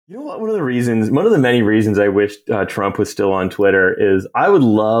You know what? One of the many reasons I wish Trump was still on Twitter is I would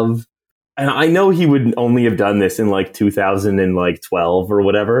love, and I know he would only have done this in like 2012 or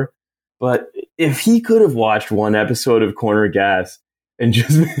whatever, but if he could have watched one episode of Corner Gas and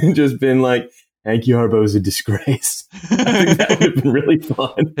just been like, Hank Yarbo's a disgrace, I think that would have been really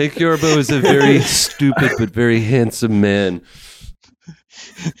fun. Hank Yarbo is a very stupid but very handsome man.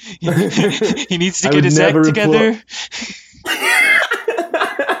 He needs to get his act together.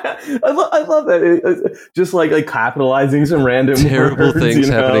 I love that. Just like capitalizing some random terrible words, things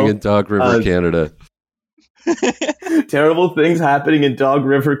happening in Dog River, Canada. Terrible things happening in Dog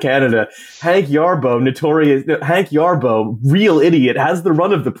River, Canada. Hank Yarbo, real idiot, has the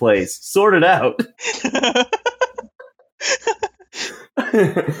run of the place. Sort it out.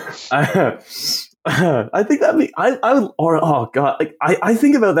 I think that I would, or oh god, like I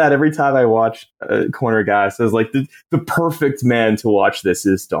think about that every time I watch Corner Gas as like the perfect man to watch this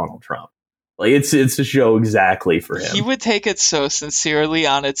is Donald Trump. Like it's a show exactly for him. He would take it so sincerely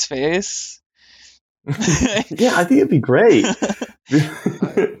on its face. Yeah, I think it'd be great.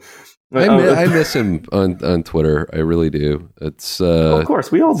 I miss him on Twitter. I really do. It's of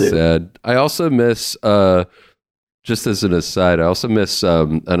course we all do. Sad. I also miss just as an aside, I also miss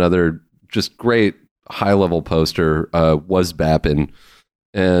another just great high level poster, was Bappin.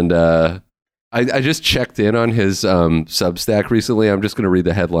 And I just checked in on his Substack recently. I'm just going to read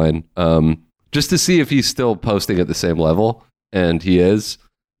the headline just to see if he's still posting at the same level. And he is.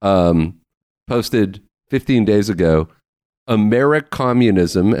 Posted 15 days ago,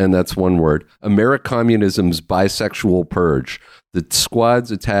 Americommunism, and that's one word, Americommunism's bisexual purge. The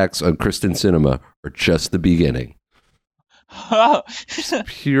squad's attacks on Kristen Sinema are just the beginning.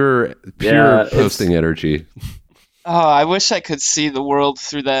 Pure posting energy. Oh, I wish I could see the world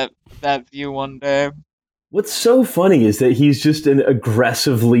through that view one day. What's so funny is that he's just an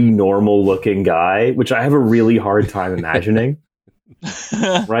aggressively normal looking guy, which I have a really hard time imagining.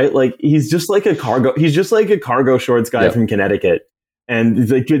 Right? Like he's just like a cargo shorts guy from Connecticut. And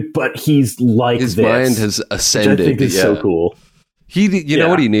like, but he's like his this, mind has ascended. Which I think is so cool. You know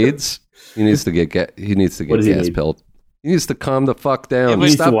what he needs? He needs to get gas pilled. He needs to calm the fuck down.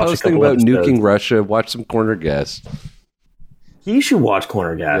 Stop posting about nuking Russia. Watch some Corner Gas. He should watch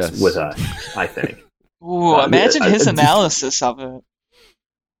Corner Gas with us, I think. Ooh, imagine his analysis of it.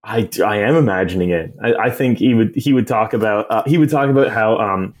 I am imagining it. I think he would talk about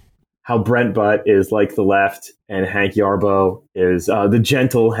how Brent Butt is like the left and Hank Yarbo is the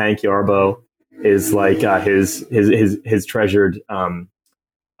gentle Hank Yarbo is like his treasured Amy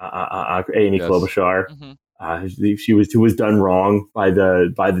Klobuchar. Mm-hmm. She was done wrong by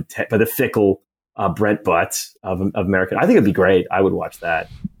the fickle Brent Butt of America. I think it'd be great. I would watch that.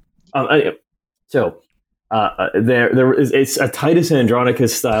 There is a Titus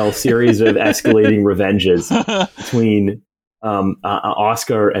Andronicus style series of escalating revenges between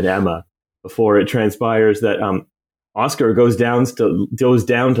Oscar and Emma before it transpires that Oscar goes down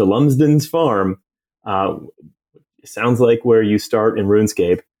to Lumsden's farm. Sounds like where you start in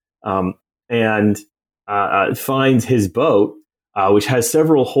RuneScape, and finds his boat, which has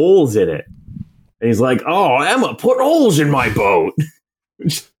several holes in it. And he's like, "Oh, Emma, put holes in my boat."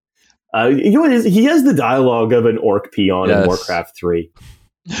 You know what is? He has the dialogue of an orc peon in Warcraft 3.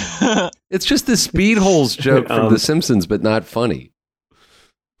 It's just the speed holes joke from The Simpsons, but not funny.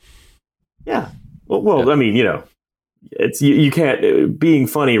 Yeah. Well, I mean, it's you can't. Being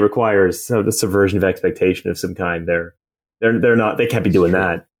funny requires the subversion of expectation of some kind. They're not. They can't be doing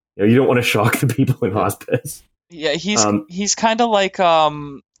that. You don't want to shock the people in hospice. Yeah, he's kind of like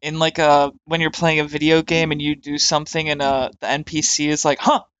in like when you're playing a video game and you do something and the NPC is like,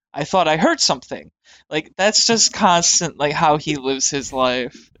 "Huh, I thought I heard something." Like that's just constant, like how he lives his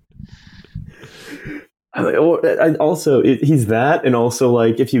life. Also, he's that, and also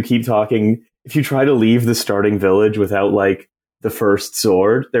like if you keep talking, if you try to leave the starting village without like the first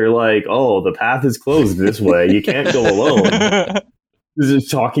sword, they're like, "Oh, the path is closed this way. You can't go alone."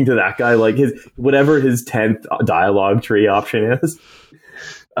 Just talking to that guy like his 10th dialogue tree option is.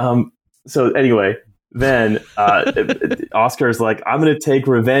 So anyway. Then Oscar's like, "I'm going to take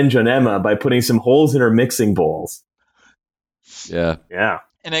revenge on Emma by putting some holes in her mixing bowls." Yeah.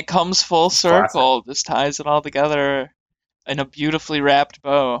 And it comes full circle. This ties it all together in a beautifully wrapped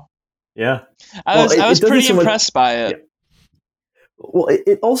bow. Yeah. I was pretty impressed by it. Yeah. Well,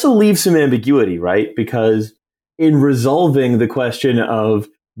 it also leaves some ambiguity, right? Because in resolving the question of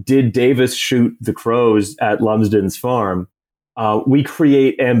did Davis shoot the crows at Lumsden's farm, we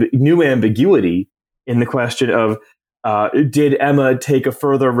create new ambiguity in the question of, did Emma take a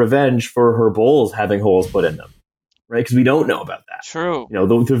further revenge for her bowls having holes put in them? right? Because we don't know about that. True. You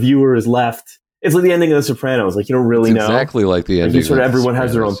know, the viewer is left. It's like the ending of The Sopranos. Like, you don't really know. Exactly like the ending. Like, everyone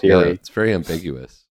has their own theory. Yeah, it's very ambiguous.